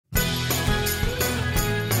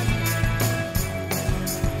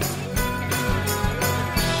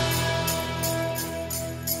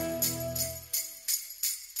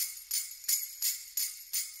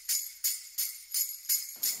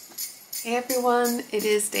Hey everyone, it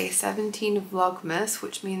is day 17 of Vlogmas,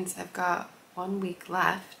 which means I've got 1 week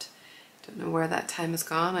left. Don't know where that time has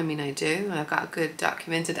gone. I mean, I do. I've got good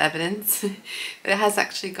documented evidence, but it has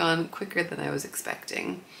actually gone quicker than I was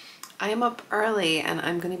expecting. I am up early and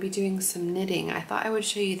I'm going to be doing some knitting. I thought I would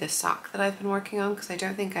show you the sock that I've been working on because I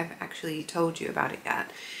don't think I've actually told you about it yet.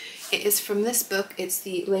 It is from this book. It's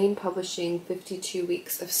the Lane Publishing 52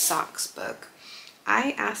 Weeks of Socks book.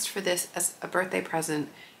 I asked for this as a birthday present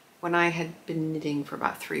when I had been knitting for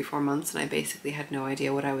about 3-4 months and I basically had no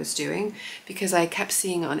idea what I was doing because I kept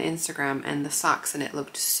seeing it on Instagram and the socks and it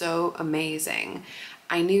looked so amazing.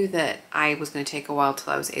 I knew that I was going to take a while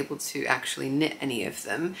till I was able to actually knit any of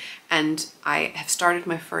them, and I have started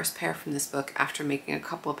my first pair from this book after making a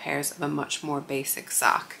couple of pairs of a much more basic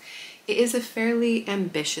sock. It is a fairly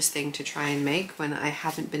ambitious thing to try and make when I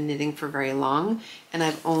haven't been knitting for very long and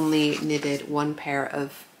I've only knitted one pair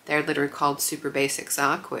of, they're literally called super basic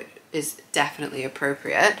sock, which is definitely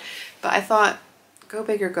appropriate, but I thought go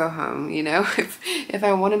big or go home, you know? If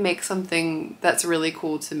I want to make something that's really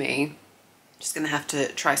cool to me, I'm just gonna have to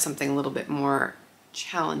try something a little bit more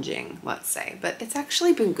challenging, let's say, but it's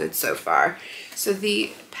actually been good so far. So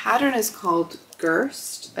the pattern is called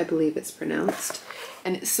Gerst, I believe it's pronounced,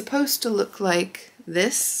 and it's supposed to look like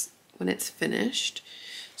this when it's finished.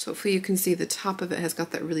 So hopefully you can see the top of it has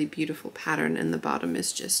got that really beautiful pattern and the bottom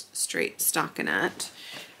is just straight stockinette.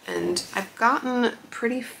 And I've gotten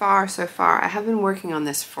pretty far so far. I have been working on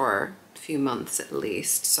this for a few months at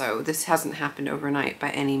least, so this hasn't happened overnight by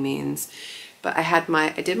any means. But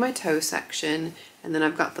I did my toe section, and then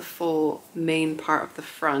I've got the full main part of the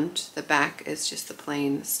front. The back is just the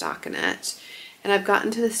plain stockinette. And I've gotten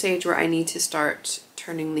to the stage where I need to start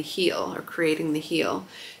turning the heel or creating the heel.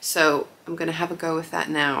 So I'm gonna have a go with that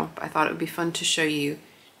now. But I thought it would be fun to show you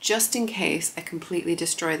just in case I completely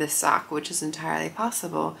destroy this sock, which is entirely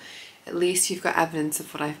possible. At least you've got evidence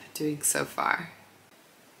of what I've been doing so far.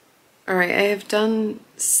 All right, I have done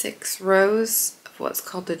 6 rows of what's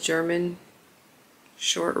called the German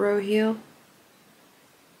short row heel.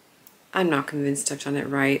 I'm not convinced I've done it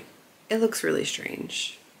right. It looks really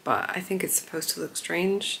strange, but I think it's supposed to look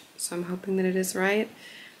strange, so I'm hoping that it is right.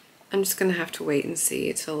 I'm just gonna have to wait and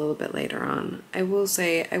see till a little bit later on. I will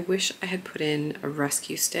say I wish I had put in a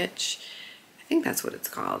rescue stitch. I think that's what it's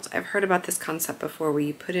called. I've heard about this concept before where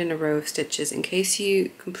you put in a row of stitches in case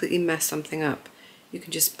you completely mess something up. You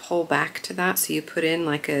can just pull back to that, so you put in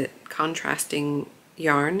like a contrasting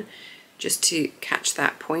yarn just to catch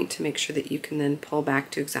that point to make sure that you can then pull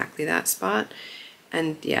back to exactly that spot.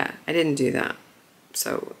 And yeah, I didn't do that.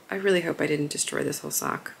 So I really hope I didn't destroy this whole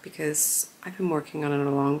sock because I've been working on it a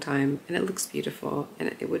long time and it looks beautiful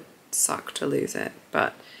and it would suck to lose it,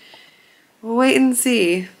 but we'll wait and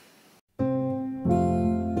see.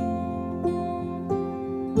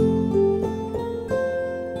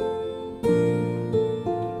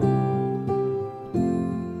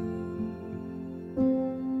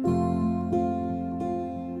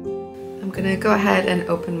 I'm gonna go ahead and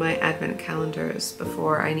open my advent calendars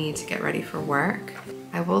before I need to get ready for work.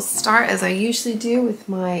 I will start as I usually do with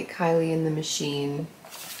my Kylie in the Machine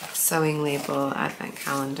sewing label advent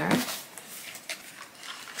calendar.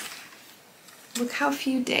 Look how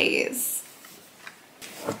few days.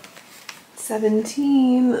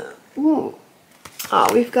 17. Ooh.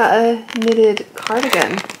 Oh, we've got a knitted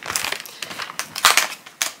cardigan.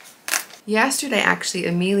 Yesterday, actually,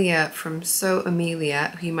 Amelia from Sew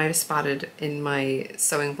Amelia, who you might have spotted in my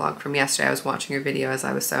sewing vlog from yesterday, I was watching her video as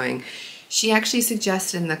I was sewing, she actually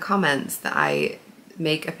suggested in the comments that I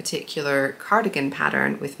make a particular cardigan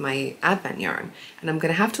pattern with my advent yarn. And I'm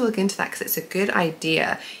going to have to look into that because it's a good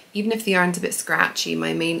idea. Even if the yarn's a bit scratchy,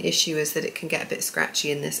 my main issue is that it can get a bit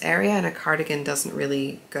scratchy in this area and a cardigan doesn't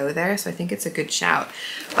really go there. So I think it's a good shout.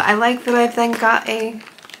 But I like that I've then got a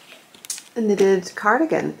knitted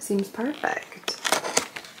cardigan. It seems perfect.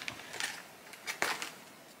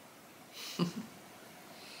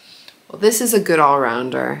 Well, this is a good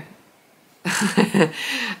all-rounder. I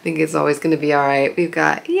think it's always going to be all right. We've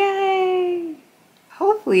got, yay!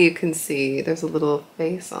 Hopefully you can see there's a little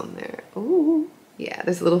face on there. Ooh, yeah,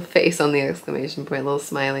 there's a little face on the exclamation point, a little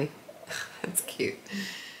smiley. That's cute.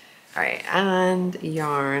 All right, and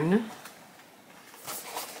yarn.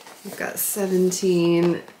 We've got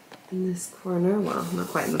 17 in this corner. Well, not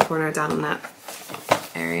quite in the corner, down in that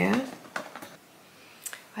area.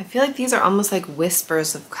 I feel like these are almost like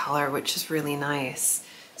whispers of color, which is really nice.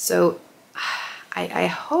 So I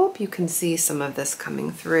hope you can see some of this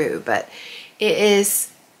coming through, but it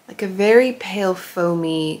is like a very pale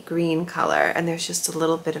foamy green color and there's just a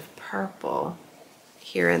little bit of purple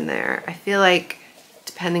here and there. I feel like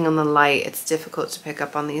depending on the light, it's difficult to pick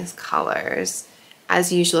up on these colors.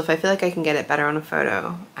 As usual, if I feel like I can get it better on a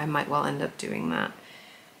photo, I might well end up doing that.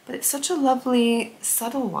 But it's such a lovely,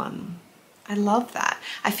 subtle one. I love that.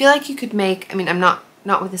 I feel like you could make, I mean, I'm not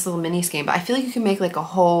with this little mini skein, but I feel like you could make like a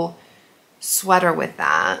whole sweater with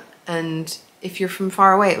that. And if you're from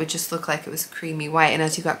far away, it would just look like it was creamy white. And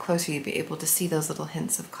as you got closer, you'd be able to see those little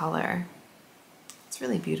hints of color. It's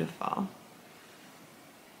really beautiful.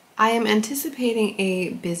 I am anticipating a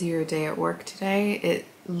busier day at work today. It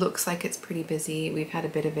looks like it's pretty busy. We've had a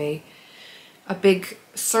bit of a big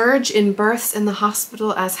surge in births in the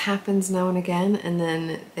hospital, as happens now and again, and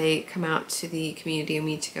then they come out to the community and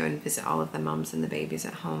we need to go and visit all of the mums and the babies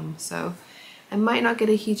at home. So I might not get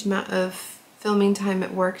a huge amount of filming time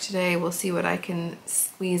at work today. We'll see what I can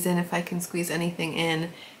squeeze in, if I can squeeze anything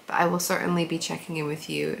in, but I will certainly be checking in with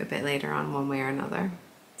you a bit later on one way or another.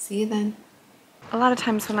 See you then. A lot of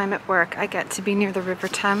times when I'm at work, I get to be near the River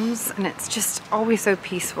Thames, and it's just always so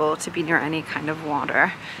peaceful to be near any kind of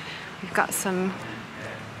water. We've got some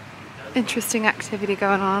interesting activity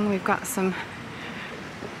going on. We've got some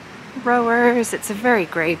rowers. It's a very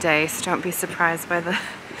grey day, so don't be surprised by the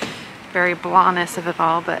very blahness of it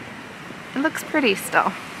all, but it looks pretty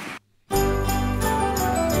still.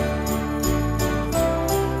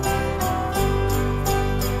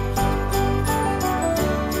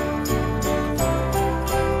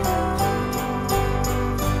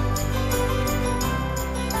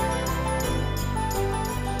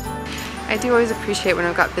 I do always appreciate when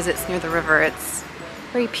I've got visits near the river. It's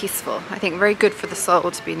very peaceful. I think very good for the soul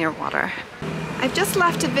to be near water. I've just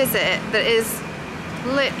left a visit that is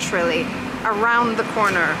literally around the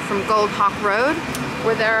corner from Goldhawk Road,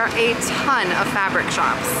 where there are a ton of fabric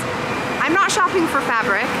shops. I'm not shopping for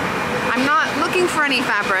fabric. I'm not looking for any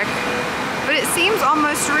fabric, but it seems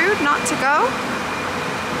almost rude not to go.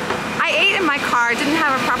 I ate in my car, didn't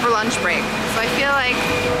have a proper lunch break, so I feel like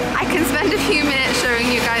I can spend a few minutes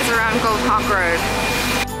showing you guys around Goldhawk Road.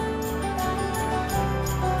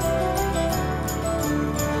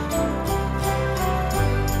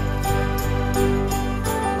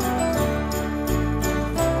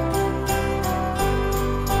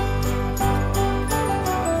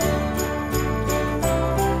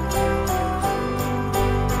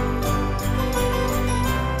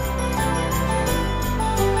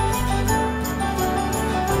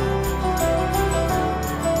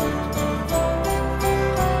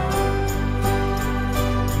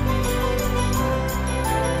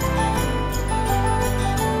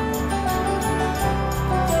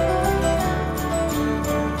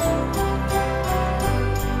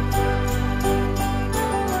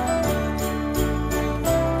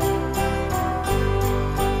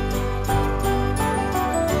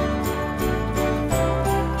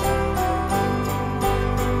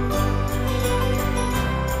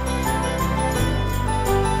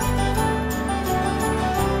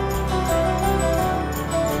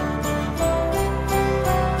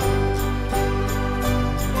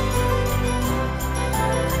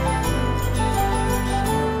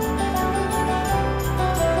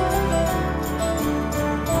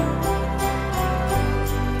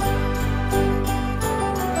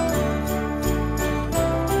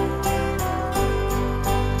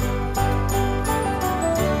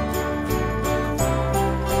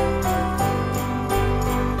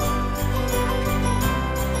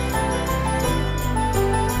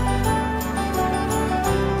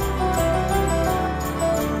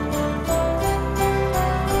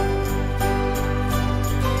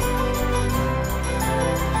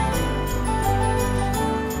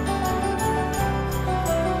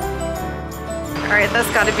 Alright,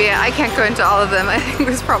 that's gotta be it. I can't go into all of them. I think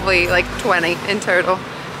there's probably like 20 in total.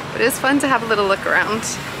 But it's fun to have a little look around.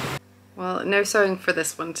 Well, no sewing for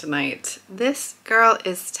this one tonight. This girl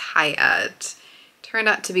is tired. Turned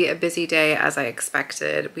out to be a busy day as I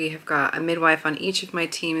expected. We have got a midwife on each of my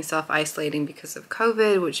team self-isolating because of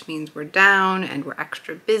COVID, which means we're down and we're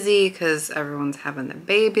extra busy because everyone's having their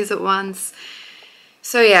babies at once.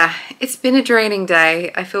 So yeah, it's been a draining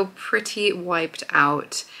day. I feel pretty wiped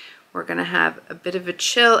out. We're gonna have a bit of a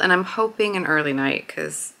chill, and I'm hoping an early night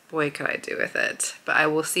because boy could I do with it. But I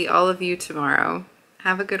will see all of you tomorrow.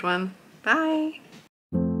 Have a good one. Bye.